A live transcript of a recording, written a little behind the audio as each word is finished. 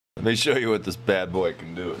Let me show you what this bad boy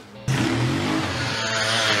can do.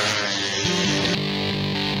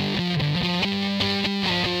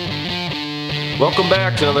 Welcome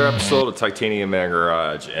back to another episode of Titanium Man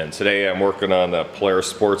Garage, and today I'm working on the Polaris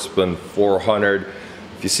Sportsman 400.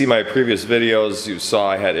 If you see my previous videos, you saw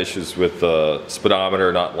I had issues with the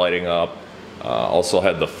speedometer not lighting up. Also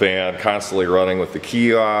had the fan constantly running with the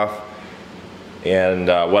key off, and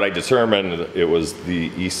what I determined, it was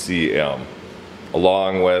the ECM,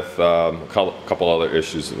 along with a couple other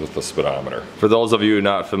issues with the speedometer. For those of you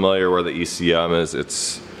not familiar where the ECM is,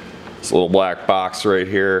 it's a little black box right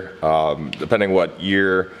here. Depending what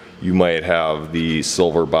year, you might have the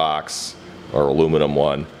silver box or aluminum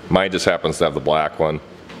one. Mine just happens to have the black one.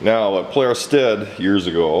 Now what Polaris did years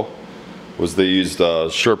ago was they used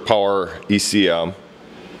Sure Power ECM,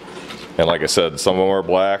 and like I said, some of them are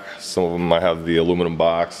black, some of them might have the aluminum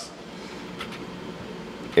box.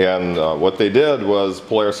 And what they did was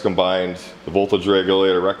Polaris combined the voltage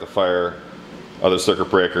regulator, rectifier, other circuit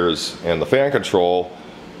breakers, and the fan control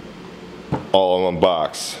all in one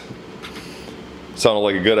box. Sounded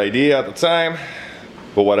like a good idea at the time,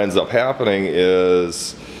 but what ends up happening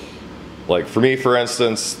is, like for me for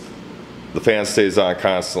instance, the fan stays on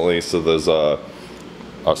constantly, so there's a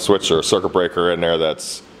switch or a circuit breaker in there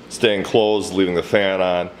that's staying closed, leaving the fan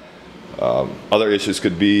on. Other issues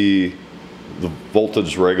could be the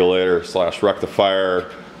voltage regulator /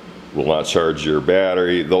 rectifier will not charge your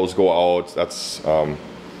battery. Those go out. That's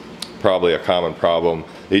probably a common problem.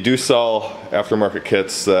 They do sell aftermarket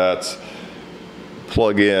kits that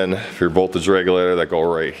plug in for your voltage regulator that go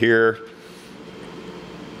right here,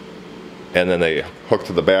 and then they hook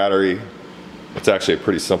to the battery. It's actually a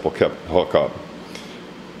pretty simple hookup.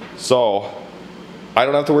 So I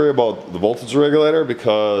don't have to worry about the voltage regulator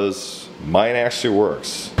because mine actually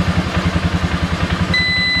works.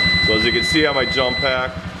 So as you can see on my jump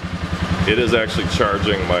pack, it is actually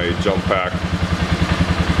charging my jump pack.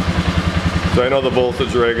 So I know the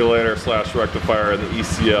voltage regulator / rectifier and the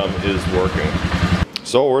ECM is working.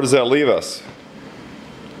 So where does that leave us?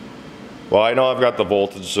 Well, I know I've got the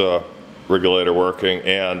voltage regulator working,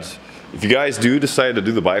 and if you guys do decide to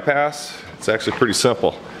do the bypass, it's actually pretty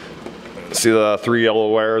simple. See the 3 yellow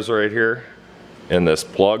wires right here in this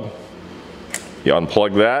plug? You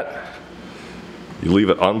unplug that. You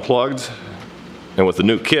leave it unplugged, and with the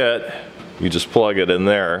new kit, you just plug it in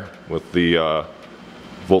there with the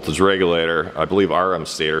voltage regulator. I believe RM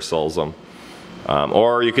Stator sells them.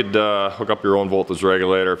 Or you could hook up your own voltage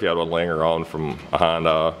regulator if you had one laying around from a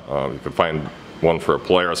Honda. You could find one for a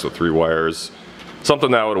Polaris with 3 wires.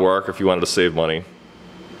 Something that would work if you wanted to save money.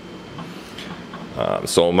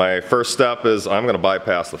 So my first step is I'm going to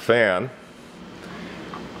bypass the fan.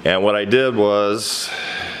 And what I did was,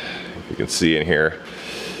 you can see in here,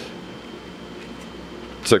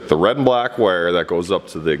 took the red and black wire that goes up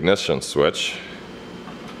to the ignition switch,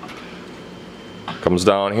 comes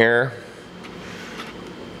down here,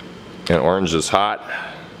 and orange is hot,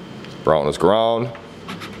 brown is ground.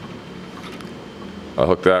 I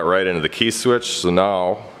hook that right into the key switch, so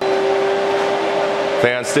now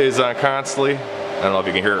fan stays on constantly. I don't know if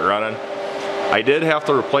you can hear it running. I did have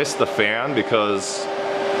to replace the fan because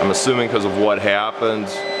I'm assuming because of what happened,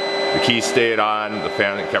 the key stayed on, the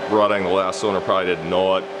fan kept running, the last owner probably didn't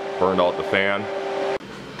know it, burned out the fan.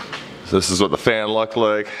 So this is what the fan looked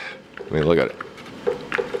like. I mean, look at it.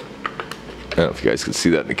 I don't know if you guys can see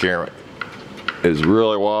that in the camera. It is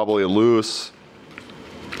really wobbly and loose.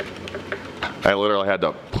 I literally had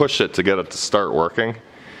to push it to get it to start working.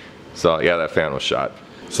 So yeah, that fan was shot.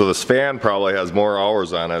 So this fan probably has more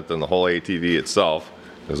hours on it than the whole ATV itself,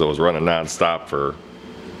 because it was running non-stop for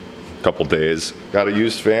couple days. Got a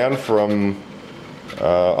used fan from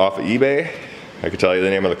off of eBay. I could tell you the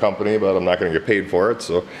name of the company, but I'm not going to get paid for it,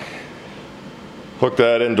 so hook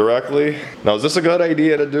that in directly. Now, is this a good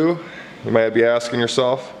idea to do? You might be asking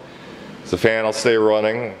yourself. The fan will stay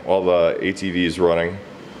running while the ATV is running,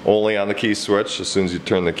 only on the key switch. As soon as you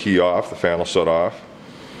turn the key off, the fan will shut off.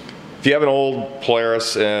 If you have an old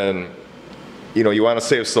Polaris and you want to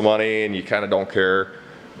save some money and you kind of don't care,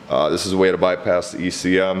 this is a way to bypass the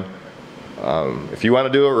ECM. If you want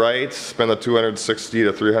to do it right, spend the $260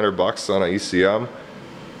 to $300 on an ECM.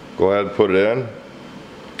 Go ahead and put it in.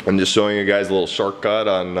 I'm just showing you guys a little shortcut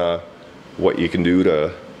on what you can do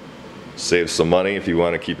to save some money if you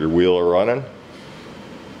want to keep your wheel running.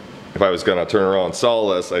 If I was going to turn around and sell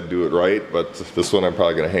this, I'd do it right, but this one I'm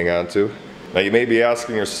probably going to hang on to. Now you may be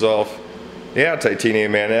asking yourself, yeah,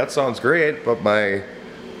 Titanium Man, that sounds great, but my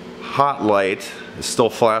hot light is still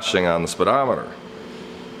flashing on the speedometer.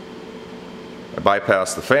 I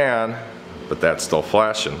bypassed the fan, but that's still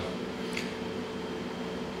flashing.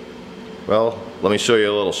 Well, let me show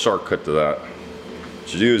you a little shortcut to that.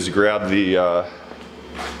 What you do is you grab the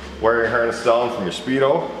wiring harness down from your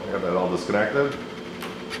speedo, you have that all disconnected,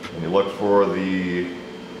 and you look for the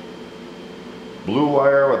blue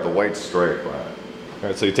wire with the white stripe on it.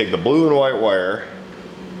 Alright, so you take the blue and white wire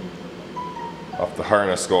off the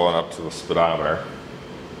harness going up to the speedometer.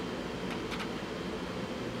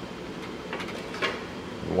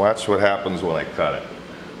 And watch what happens when I cut it.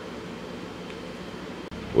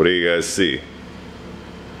 What do you guys see?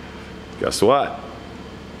 Guess what?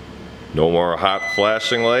 No more hot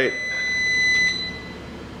flashing light.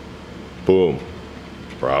 Boom.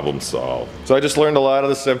 Problem solved. So I just learned a lot of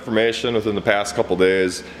this information within the past couple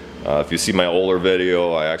days. If you see my older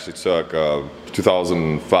video, I actually took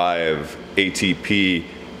 2005 ATP,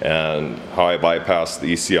 and how I bypassed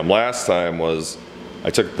the ECM last time was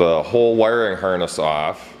I took the whole wiring harness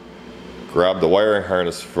off, grabbed the wiring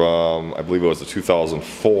harness from, I believe it was a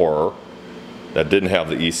 2004 that didn't have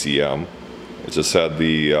the ECM. It just had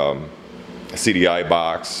the CDI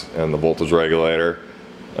box and the voltage regulator,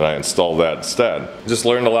 and I installed that instead. Just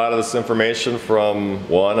learned a lot of this information from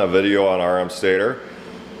one, a video on RM Stator,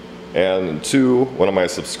 and two, one of my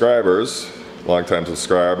subscribers, longtime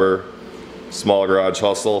subscriber, Small Garage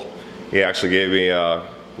Hustle. He actually gave me a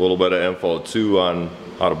little bit of info too on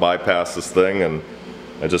how to bypass this thing, and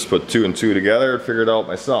I just put two and two together and figured it out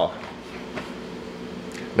myself.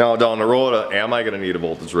 Now down the road, am I going to need a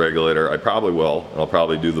voltage regulator? I probably will. I'll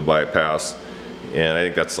probably do the bypass, and I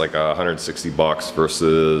think that's like $160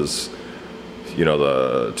 versus, you know,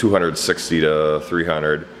 the 260 to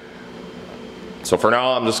 300. So for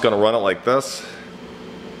now, I'm just going to run it like this.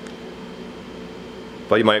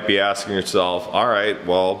 But you might be asking yourself, all right,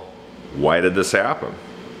 well, why did this happen?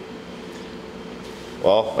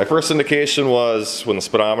 Well, my first indication was when the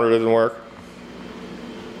speedometer didn't work.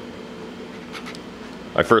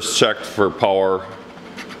 I first checked for power.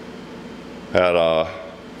 Had a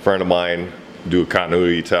friend of mine do a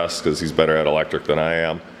continuity test because he's better at electric than I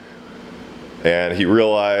am. And he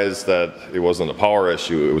realized that it wasn't a power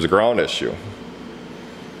issue, it was a ground issue.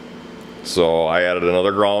 So I added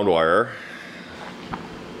another ground wire.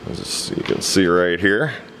 Just, you can see right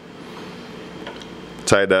here.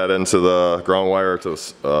 Tied that into the ground wire to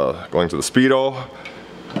going to the speedo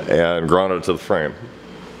and grounded it to the frame.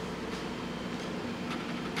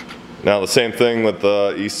 Now the same thing with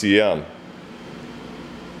the ECM.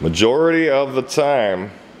 Majority of the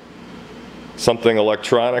time something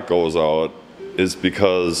electronic goes out is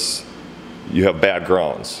because you have bad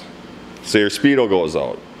grounds. Say your speedo goes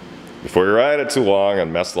out. Before you ride it too long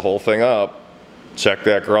and mess the whole thing up, check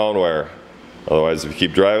that ground wire. Otherwise, if you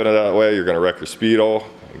keep driving it that way, you're going to wreck your speedo.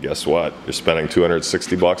 And guess what? You're spending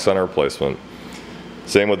 $260 on a replacement.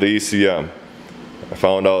 Same with the ECM. I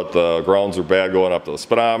found out the grounds were bad going up to the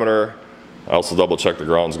speedometer. I also double checked the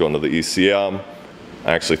grounds going to the ECM.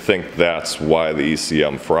 I actually think that's why the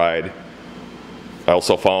ECM fried. I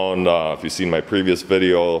also found, if you've seen my previous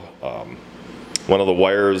video, one of the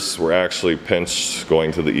wires were actually pinched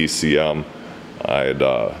going to the ECM. I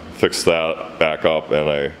had fixed that back up and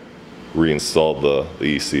I reinstalled the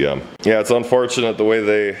ECM. Yeah, it's unfortunate the way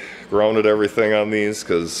they grounded everything on these,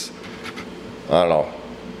 because I don't know.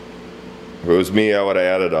 If it was me, I would have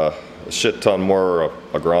added a shit ton more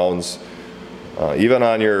grounds. Even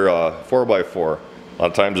on your 4x4, a lot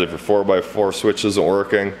of times if your 4x4 switch isn't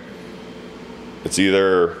working, it's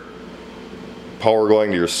either power going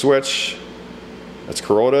to your switch that's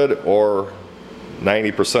corroded, or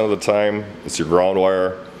 90% of the time it's your ground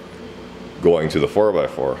wire going to the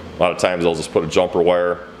 4x4. A lot of times I'll just put a jumper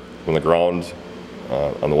wire from the ground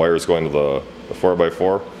on the wires going to the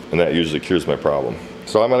 4x4, and that usually cures my problem.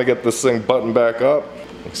 So I'm going to get this thing buttoned back up.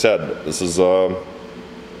 Like I said, this is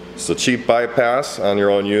it's a cheap bypass on your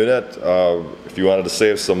own unit. If you wanted to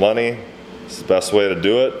save some money, it's the best way to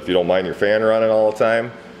do it. If you don't mind your fan running all the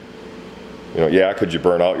time. You know, yeah, could you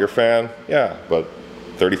burn out your fan? Yeah, but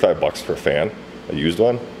 $35 for a fan, a used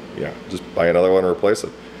one? Yeah, just buy another one and replace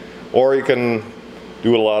it. Or you can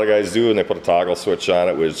do what a lot of guys do and they put a toggle switch on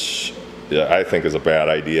it, which yeah, I think is a bad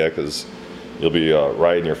idea, because you'll be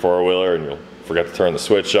riding your four-wheeler and you'll forget to turn the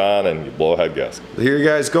switch on and you blow a head gasket. Here you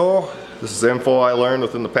guys go. This is info I learned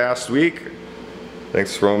within the past week.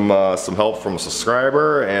 Thanks from some help from a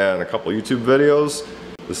subscriber and a couple YouTube videos.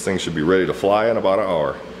 This thing should be ready to fly in about an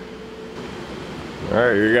hour.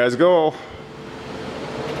 Alright, here you guys go.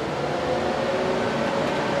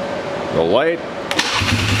 No light.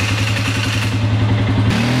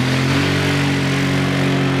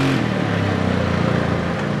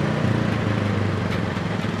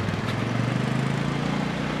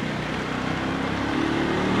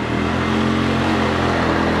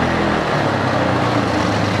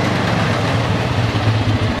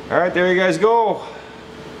 Alright, there you guys go.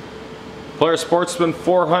 Polaris Sportsman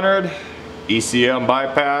 400, ECM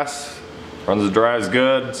bypass. Runs and drives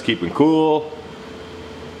good, it's keeping cool.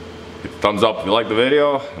 Hit the thumbs up if you like the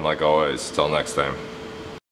video, and like always, till next time.